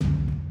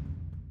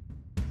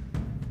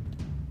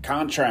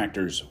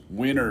contractors,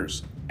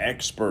 winners,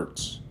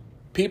 experts,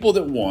 people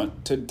that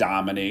want to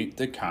dominate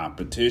the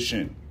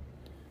competition.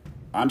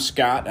 I'm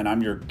Scott, and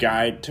I'm your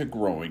guide to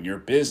growing your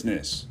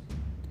business.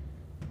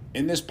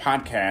 In this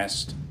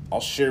podcast,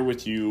 I'll share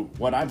with you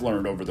what I've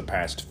learned over the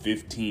past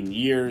 15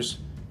 years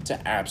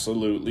to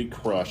absolutely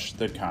crush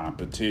the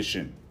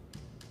competition.